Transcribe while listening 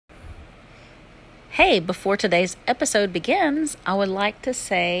Hey, before today's episode begins, I would like to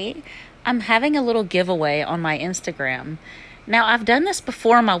say I'm having a little giveaway on my Instagram. Now, I've done this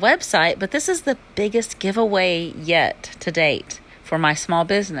before on my website, but this is the biggest giveaway yet to date for my small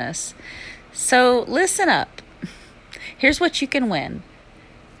business. So listen up. Here's what you can win.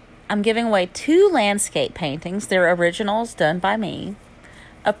 I'm giving away 2 landscape paintings. They're originals done by me.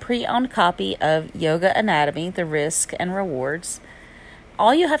 A pre-owned copy of Yoga Anatomy, The Risk and Rewards.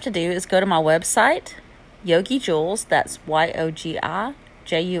 All you have to do is go to my website, Yogi Julz, that's YOGIJULZ,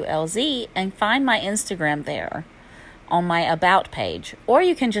 and find my Instagram there on my About page. Or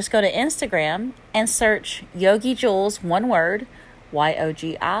you can just go to Instagram and search Yogi Julz, one word,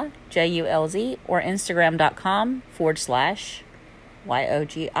 YOGIJULZ, or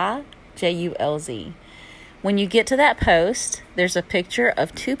Instagram.com/YOGIJULZ. When you get to that post, there's a picture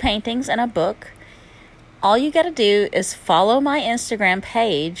of 2 paintings and a book. All you got to do is follow my Instagram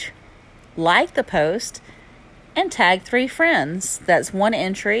page, like the post, and tag 3 friends. That's 1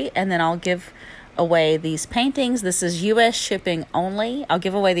 entry, and then I'll give away these paintings. This is U.S. shipping only. I'll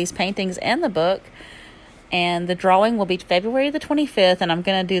give away these paintings and the book, and the drawing will be February the 25th, and I'm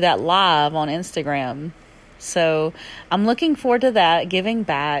going to do that live on Instagram. So I'm looking forward to that, giving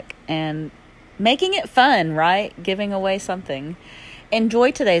back, and making it fun, right? Giving away something.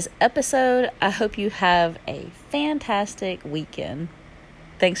 Enjoy today's episode. I hope you have a fantastic weekend.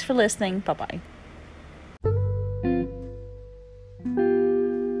 Thanks for listening. Bye-bye.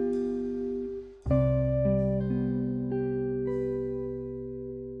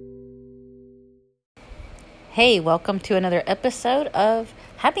 Hey, welcome to another episode of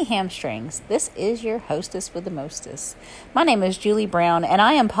Happy Hamstrings. This is your hostess with the mostest. My name is Julie Brown, and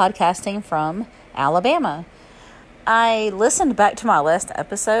I am podcasting from Alabama. I listened back to my last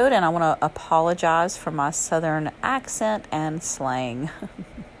episode, and I want to apologize for my southern accent and slang.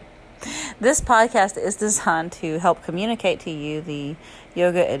 This podcast is designed to help communicate to you the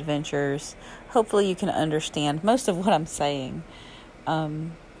yoga adventures. Hopefully you can understand most of what I'm saying. I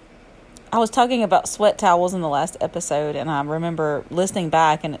was talking about sweat towels in the last episode, and I remember listening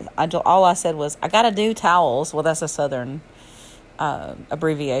back, and all I said was, I got to do towels. Well, that's a southern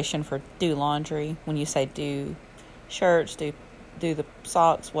abbreviation for do laundry. When you say do shirts, do the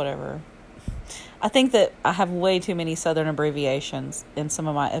socks, whatever. I think that I have way too many southern abbreviations in some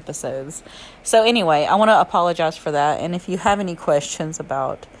of my episodes. So anyway, I want to apologize for that. And if you have any questions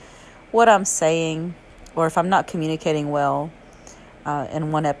about what I'm saying, or if I'm not communicating well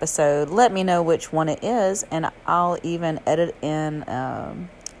in one episode, let me know which one it is, and I'll even edit in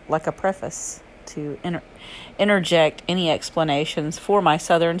like a preface to interject any explanations for my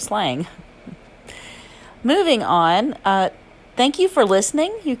southern slang. Moving on, thank you for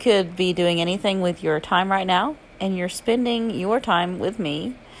listening. You could be doing anything with your time right now, and you're spending your time with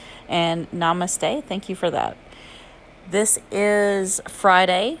me. And namaste. Thank you for that. This is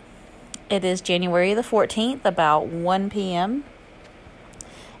Friday. It is January the 14th, about 1 p.m.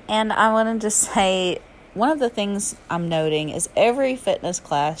 And I wanted to say, one of the things I'm noting is every fitness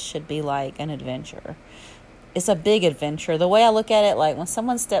class should be like an adventure. It's a big adventure. The way I look at it, like when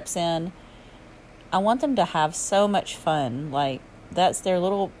someone steps in, I want them to have so much fun. Like, that's their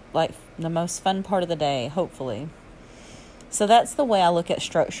little, like, the most fun part of the day, hopefully. So that's the way I look at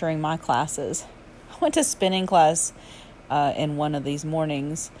structuring my classes. I went to spinning class in one of these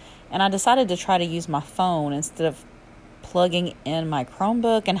mornings, and I decided to try to use my phone instead of plugging in my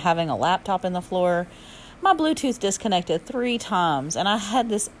Chromebook and having a laptop in the floor. My Bluetooth disconnected 3 times, and I had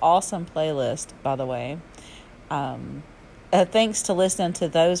this awesome playlist, by the way. Thanks to listening to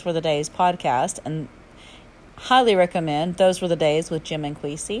Those Were the Days podcast, and highly recommend Those Were the Days with Jim and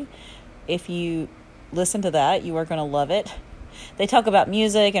Queasy. If you listen to that, you are going to love it. They talk about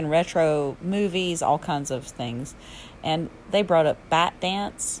music and retro movies, all kinds of things. And they brought up Bat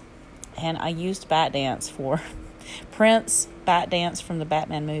Dance, and I used Bat Dance for Prince, Bat Dance from the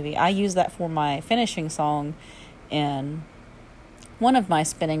Batman movie. I used that for my finishing song in one of my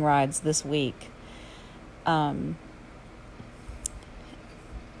spinning rides this week.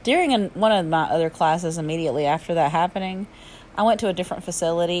 During one of my other classes immediately after that happening, I went to a different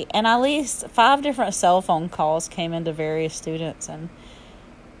facility, and at least 5 different cell phone calls came into various students, and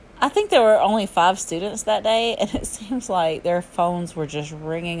I think there were only 5 students that day, and it seems like their phones were just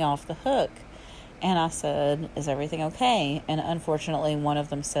ringing off the hook. And I said, is everything okay? And unfortunately, one of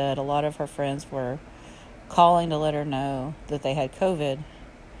them said a lot of her friends were calling to let her know that they had COVID.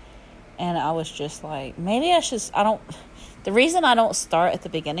 And I was just like, maybe the reason I don't start at the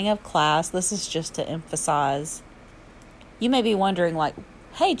beginning of class, this is just to emphasize. You may be wondering, like,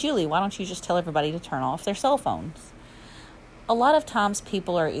 hey, Julie, why don't you just tell everybody to turn off their cell phones? a lot of times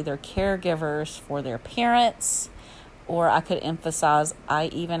people are either caregivers for their parents, or I could emphasize, I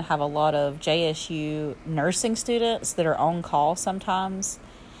even have a lot of JSU nursing students that are on call sometimes.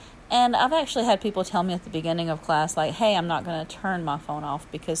 And I've actually had people tell me at the beginning of class, like, hey, I'm not going to turn my phone off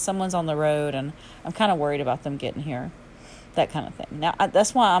because someone's on the road and I'm kind of worried about them getting here. That kind of thing. Now,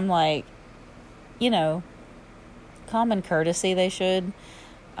 that's why I'm like, common courtesy they should.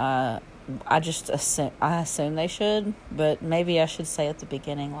 I assume they should, but maybe I should say at the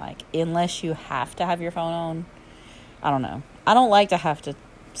beginning, like, unless you have to have your phone on. I don't know. I don't like to have to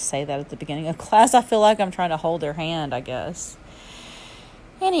say that at the beginning of class. I feel like I'm trying to hold their hand, I guess.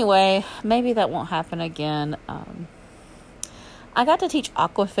 Anyway, maybe that won't happen again. I got to teach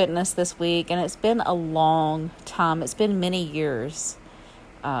aqua fitness this week, and it's been a long time. It's been many years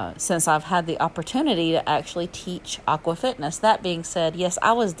since I've had the opportunity to actually teach aqua fitness. That being said, yes,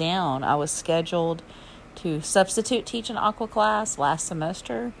 I was down. I was scheduled to substitute teach an aqua class last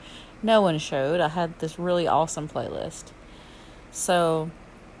semester. No one showed. I had this really awesome playlist. So,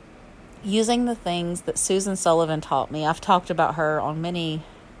 using the things that Susan Sullivan taught me, I've talked about her on many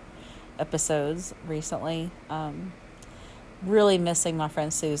episodes recently. Really missing my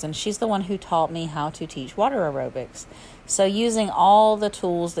friend Susan. She's the one who taught me how to teach water aerobics. So using all the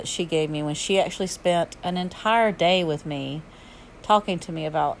tools that she gave me when she actually spent an entire day with me talking to me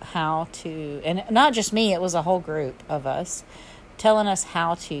about how to, and not just me, it was a whole group of us, telling us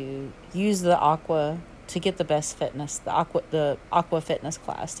how to use the aqua to get the best fitness, the aqua fitness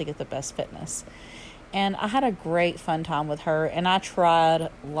class to get the best fitness. And I had a great fun time with her, and I tried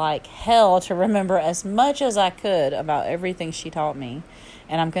like hell to remember as much as I could about everything she taught me,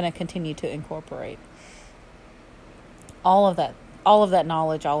 and I'm going to continue to incorporate all of that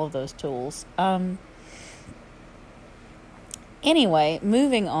knowledge, all of those tools. Anyway,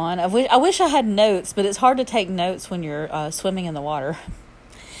 moving on. I wish I had notes, but it's hard to take notes when you're swimming in the water.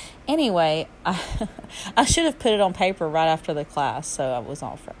 Anyway, I should have put it on paper right after the class, so I was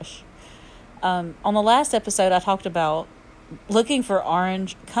all fresh. On the last episode, I talked about looking for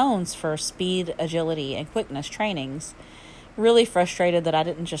orange cones for speed, agility, and quickness trainings. Really frustrated that I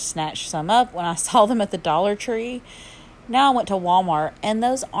didn't just snatch some up when I saw them at the Dollar Tree. Now I went to Walmart, and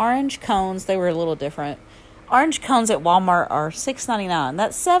those orange cones, they were a little different. Orange cones at Walmart are $6.99.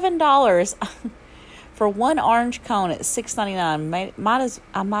 That's $7 for one orange cone. It's $6.99.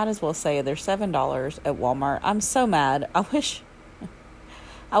 I might as well say they're $7 at Walmart. I'm so mad. I wish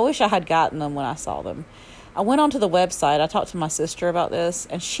I had gotten them when I saw them. I went onto the website. I talked to my sister about this,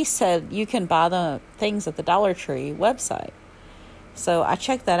 and she said you can buy the things at the Dollar Tree website. So I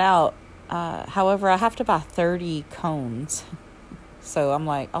checked that out. However, I have to buy 30 cones. So I'm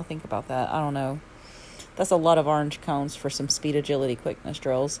like, I'll think about that. I don't know. That's a lot of orange cones for some speed, agility, quickness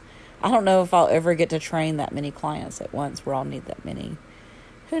drills. I don't know if I'll ever get to train that many clients at once where I'll need that many.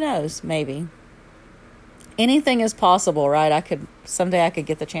 Who knows? Maybe. Anything is possible, right? Someday I could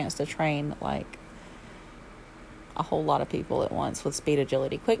get the chance to train like a whole lot of people at once with speed,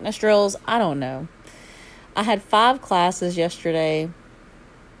 agility, quickness drills. I don't know. I had 5 classes yesterday,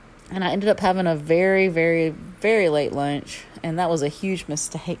 and I ended up having a very, very, very late lunch, and that was a huge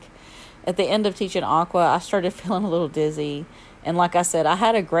mistake. At the end of teaching aqua, I started feeling a little dizzy, and like I said, I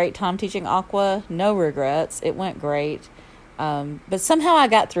had a great time teaching aqua. No regrets. It went great, but somehow I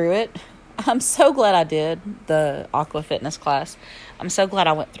got through it. I'm so glad I did the aqua fitness class. I'm so glad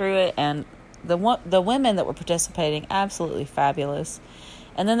I went through it, and the women that were participating, absolutely fabulous.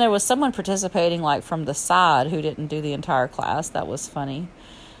 And then there was someone participating like from the side who didn't do the entire class. That was funny.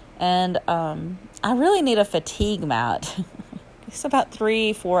 And I really need a fatigue mat. It's about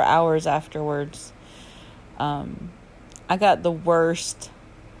 3-4 hours afterwards. I got the worst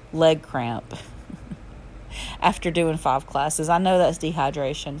leg cramp after doing 5 classes. I know that's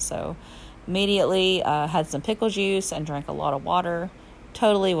dehydration, so immediately had some pickle juice and drank a lot of water.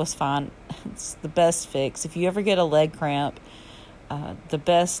 Totally was fine. It's the best fix. If you ever get a leg cramp, the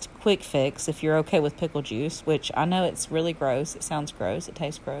best quick fix, if you're okay with pickle juice, which I know it's really gross. It sounds gross. It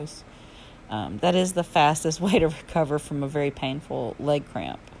tastes gross. That is the fastest way to recover from a very painful leg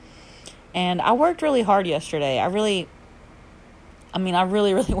cramp. And I worked really hard yesterday. I really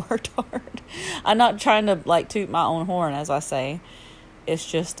worked hard. I'm not trying to like toot my own horn, as I say. It's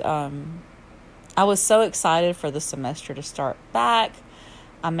just, I was so excited for the semester to start back.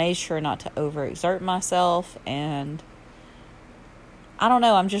 I made sure not to overexert myself, and I don't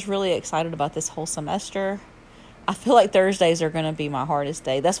know, I'm just really excited about this whole semester. I feel like Thursdays are going to be my hardest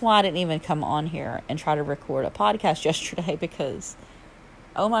day. That's why I didn't even come on here and try to record a podcast yesterday, because,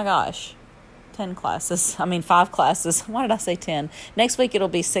 oh my gosh, 5 classes. Why did I say 10? Next week it'll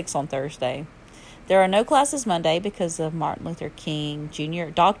be 6 on Thursday. There are no classes Monday because of Martin Luther King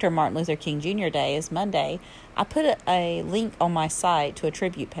Jr. Dr. Martin Luther King Jr. Day is Monday. I put a link on my site to a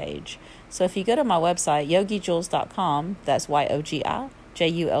tribute page. So if you go to my website, yogijulz.com, that's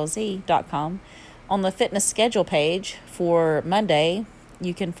YOGIJULZ.com, on the fitness schedule page for Monday,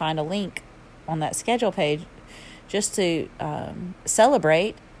 you can find a link on that schedule page just to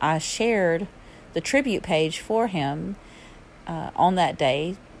celebrate. I shared the tribute page for him on that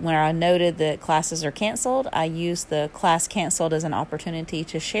day. When I noted that classes are canceled, I used the class canceled as an opportunity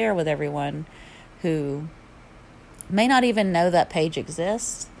to share with everyone who may not even know that page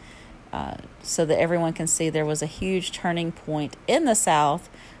exists, so that everyone can see there was a huge turning point in the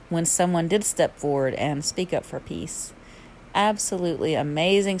South when someone did step forward and speak up for peace. Absolutely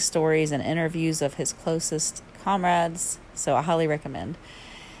amazing stories and interviews of his closest comrades, so I highly recommend.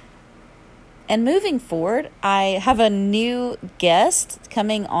 And moving forward, I have a new guest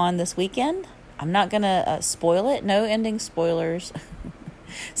coming on this weekend. I'm not going to spoil it. No ending spoilers.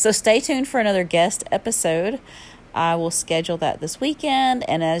 So stay tuned for another guest episode. I will schedule that this weekend.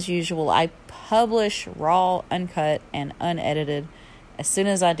 And as usual, I publish raw, uncut, and unedited as soon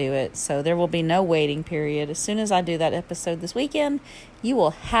as I do it. So there will be no waiting period. As soon as I do that episode this weekend, you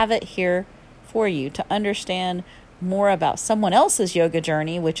will have it here for you to understand more about someone else's yoga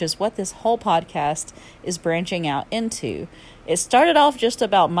journey, which is what this whole podcast is branching out into. It started off just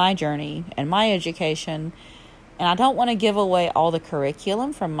about my journey and my education, and I don't want to give away all the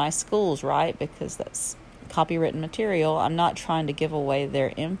curriculum from my schools, right? Because that's copywritten material. I'm not trying to give away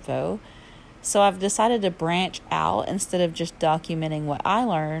their info. So I've decided to branch out. Instead of just documenting what I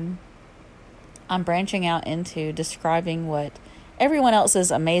learn, I'm branching out into describing what everyone else's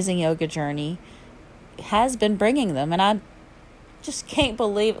amazing yoga journey has been bringing them. And I just can't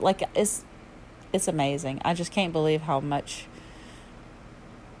believe, like, it's amazing. I just can't believe how much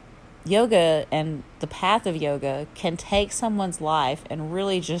yoga and the path of yoga can take someone's life and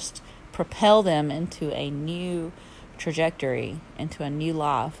really just propel them into a new trajectory, into a new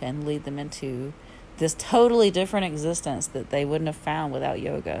life, and lead them into this totally different existence that they wouldn't have found without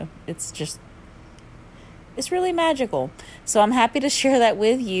yoga. It's really magical. So I'm happy to share that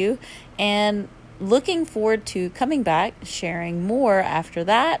with you, and looking forward to coming back, sharing more after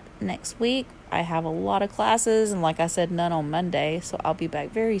that next week. I have a lot of classes, and like I said, none on Monday, so I'll be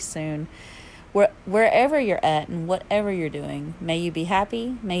back very soon. Wherever you're at and whatever you're doing, may you be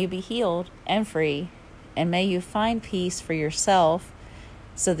happy, may you be healed and free, and may you find peace for yourself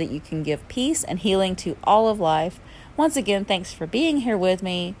so that you can give peace and healing to all of life. Once again, thanks for being here with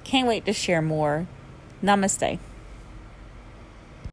me. Can't wait to share more. Namaste.